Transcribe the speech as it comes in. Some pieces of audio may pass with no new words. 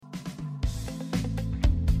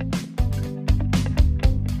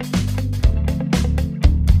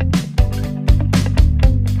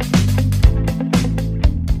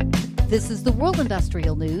This is the World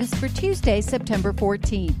Industrial News for Tuesday, September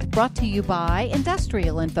 14th, brought to you by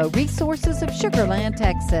Industrial Info Resources of Sugar Land,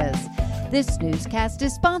 Texas. This newscast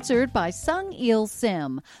is sponsored by Sung Il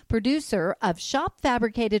Sim, producer of shop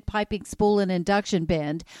fabricated piping spool and induction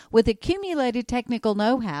bend with accumulated technical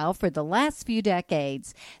know-how for the last few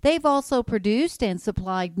decades. They've also produced and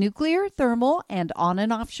supplied nuclear, thermal, and on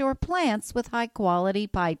and offshore plants with high-quality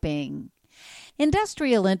piping.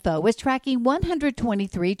 Industrial Info is tracking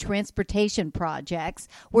 123 transportation projects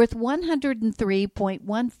worth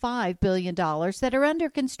 $103.15 billion that are under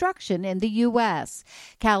construction in the U.S.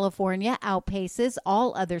 California outpaces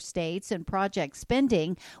all other states in project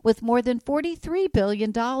spending with more than $43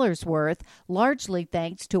 billion worth, largely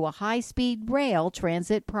thanks to a high-speed rail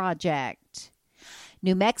transit project.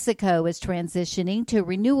 New Mexico is transitioning to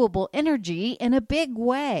renewable energy in a big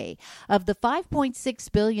way. Of the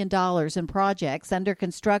 $5.6 billion in projects under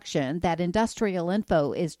construction that Industrial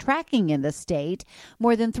Info is tracking in the state,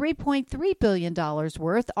 more than $3.3 billion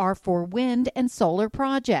worth are for wind and solar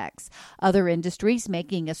projects. Other industries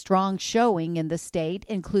making a strong showing in the state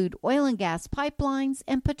include oil and gas pipelines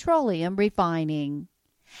and petroleum refining.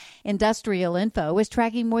 Industrial Info is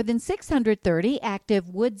tracking more than 630 active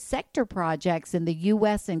wood sector projects in the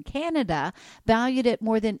U.S. and Canada, valued at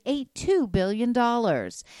more than $82 billion.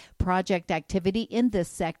 Project activity in this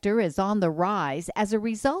sector is on the rise as a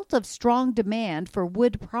result of strong demand for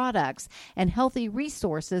wood products and healthy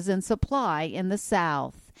resources and supply in the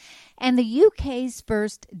South. And the UK's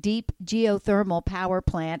first deep geothermal power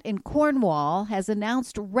plant in Cornwall has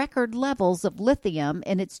announced record levels of lithium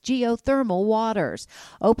in its geothermal waters,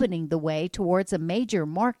 opening the way towards a major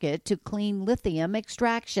market to clean lithium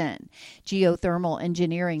extraction. Geothermal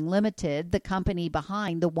Engineering Limited, the company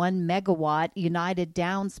behind the 1 megawatt United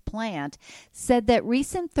Downs plant, said that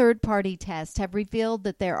recent third-party tests have revealed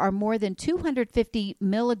that there are more than 250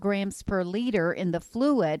 milligrams per liter in the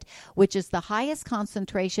fluid, which is the highest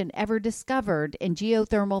concentration ever discovered in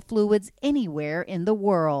geothermal fluids anywhere in the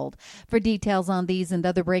world. For details on these and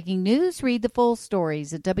other breaking news, read the full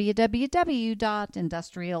stories at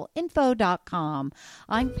www.industrialinfo.com.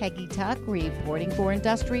 I'm Peggy Tuck, reporting for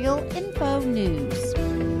Industrial Info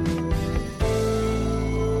News.